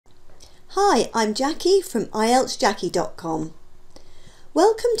Hi, I'm Jacky from IELTSJacky.com.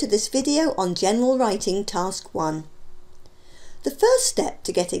 Welcome to this video on General Writing Task 1. The first step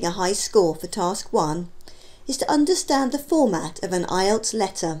to getting a high score for Task 1 is to understand the format of an IELTS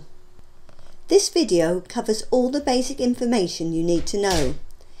letter. This video covers all the basic information you need to know.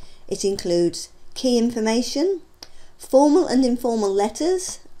 It includes key information, formal and informal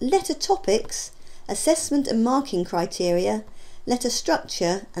letters, letter topics, assessment and marking criteria, letter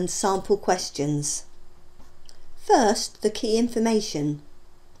structure and sample questions. First, the key information.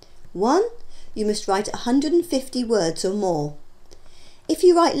 1. You must write 150 words or more. If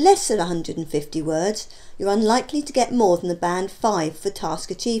you write less than 150 words, you're unlikely to get more than the band 5 for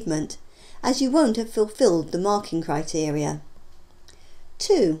task achievement, as you won't have fulfilled the marking criteria.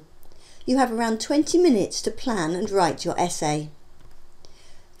 2. You have around 20 minutes to plan and write your essay.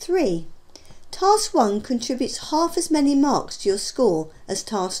 3. Task 1 contributes half as many marks to your score as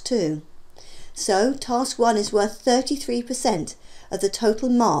Task 2. So, Task 1 is worth 33% of the total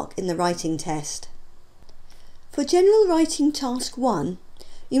mark in the writing test. For General Writing Task 1,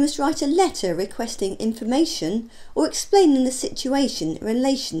 you must write a letter requesting information or explaining the situation in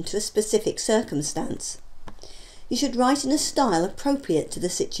relation to a specific circumstance. You should write in a style appropriate to the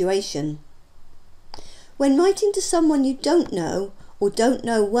situation. When writing to someone you don't know or don't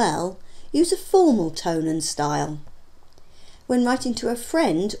know well, use a formal tone and style. When writing to a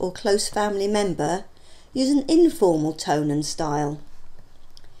friend or close family member, use an informal tone and style.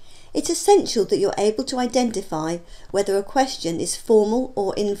 It's essential that you're able to identify whether a question is formal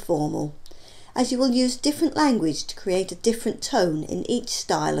or informal, as you will use different language to create a different tone in each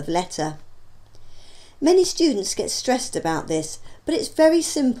style of letter. Many students get stressed about this, but it's very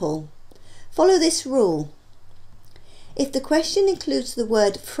simple. Follow this rule. If the question includes the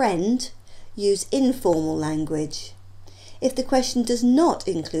word friend, use informal language. If the question does not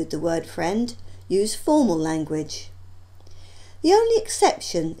include the word friend, use formal language. The only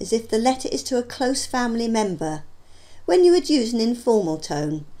exception is if the letter is to a close family member, when you would use an informal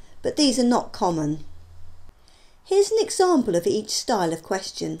tone, but these are not common. Here's an example of each style of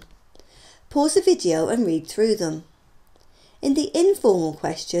question. Pause the video and read through them. In the informal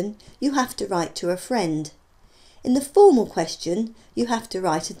question, you have to write to a friend. In the formal question, you have to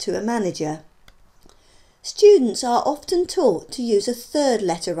write it to a manager. Students are often taught to use a third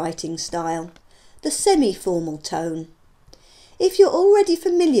letter writing style, the semi-formal tone. If you're already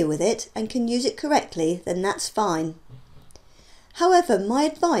familiar with it and can use it correctly, then that's fine. However, my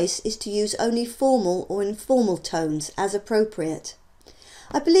advice is to use only formal or informal tones as appropriate.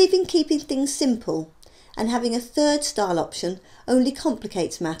 I believe in keeping things simple, and having a third style option only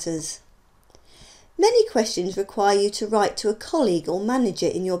complicates matters. Many questions require you to write to a colleague or manager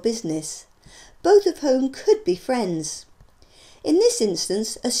in your business, both of whom could be friends. In this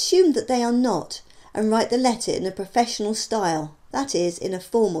instance, assume that they are not and write the letter in a professional style, that is, in a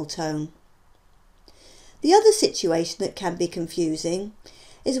formal tone. The other situation that can be confusing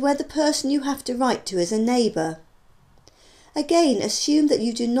is where the person you have to write to is a neighbour. Again, assume that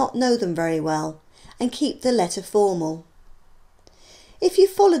you do not know them very well and keep the letter formal. If you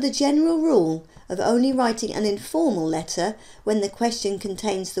follow the general rule of only writing an informal letter when the question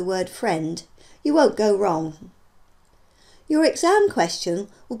contains the word friend, you won't go wrong. Your exam question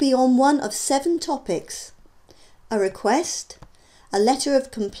will be on one of 7 topics: a request, a letter of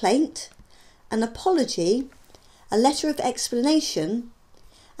complaint, an apology, a letter of explanation,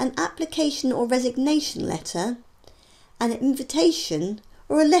 an application or resignation letter, an invitation,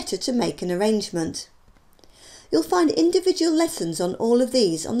 or a letter to make an arrangement. You'll find individual lessons on all of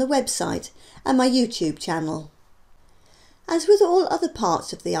these on the website and my YouTube channel. As with all other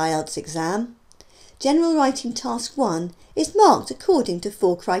parts of the IELTS exam, General Writing Task 1 is marked according to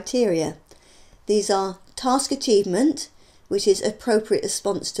 4 criteria. These are task achievement, which is appropriate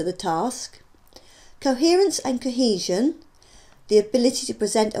response to the task, coherence and cohesion, the ability to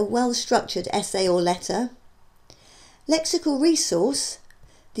present a well-structured essay or letter, lexical resource,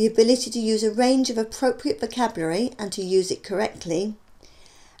 the ability to use a range of appropriate vocabulary and to use it correctly,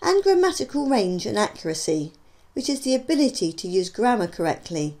 and grammatical range and accuracy, which is the ability to use grammar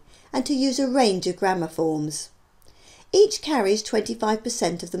correctly and to use a range of grammar forms. Each carries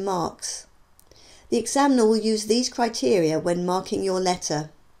 25% of the marks. The examiner will use these criteria when marking your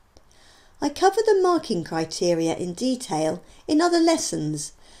letter. I cover the marking criteria in detail in other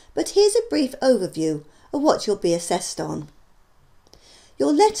lessons, but here's a brief overview of what you'll be assessed on.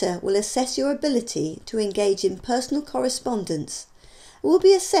 Your letter will assess your ability to engage in personal correspondence and will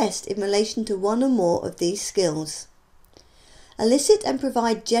be assessed in relation to one or more of these skills. Elicit and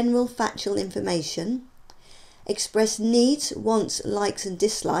provide general factual information, express needs, wants, likes and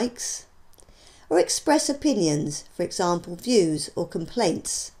dislikes, or express opinions, for example views or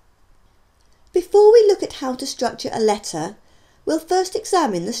complaints. Before we look at how to structure a letter, we'll first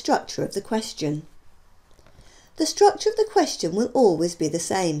examine the structure of the question. The structure of the question will always be the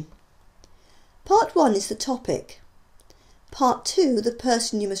same. Part 1 is the topic, Part 2 the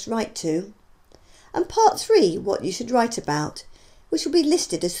person you must write to, and Part 3 what you should write about, which will be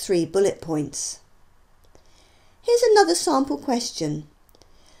listed as 3 bullet points. Here's another sample question.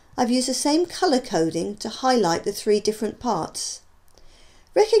 I've used the same colour coding to highlight the 3 different parts.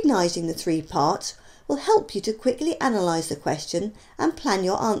 Recognising the 3 parts will help you to quickly analyse the question and plan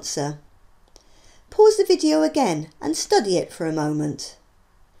your answer. Pause the video again and study it for a moment.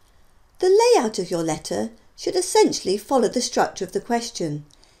 The layout of your letter should essentially follow the structure of the question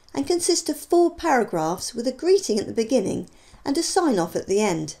and consist of 4 paragraphs with a greeting at the beginning and a sign-off at the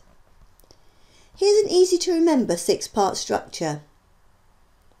end. Here's an easy to remember 6-part structure.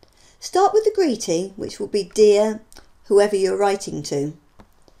 Start with the greeting, which will be Dear whoever you're writing to.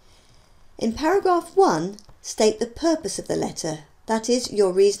 In paragraph 1, state the purpose of the letter, that is,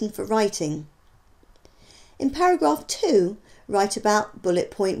 your reason for writing. In paragraph 2, write about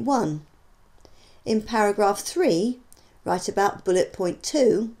bullet point 1. In paragraph 3, write about bullet point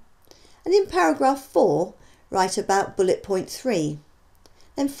 2. And in paragraph 4, write about bullet point 3.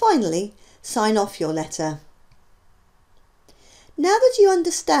 Then finally, sign off your letter. Now that you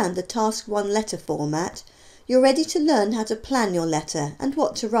understand the Task 1 letter format, you're ready to learn how to plan your letter and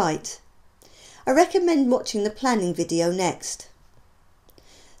what to write. I recommend watching the planning video next.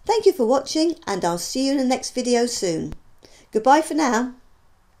 Thank you for watching, and I'll see you in the next video soon. Goodbye for now.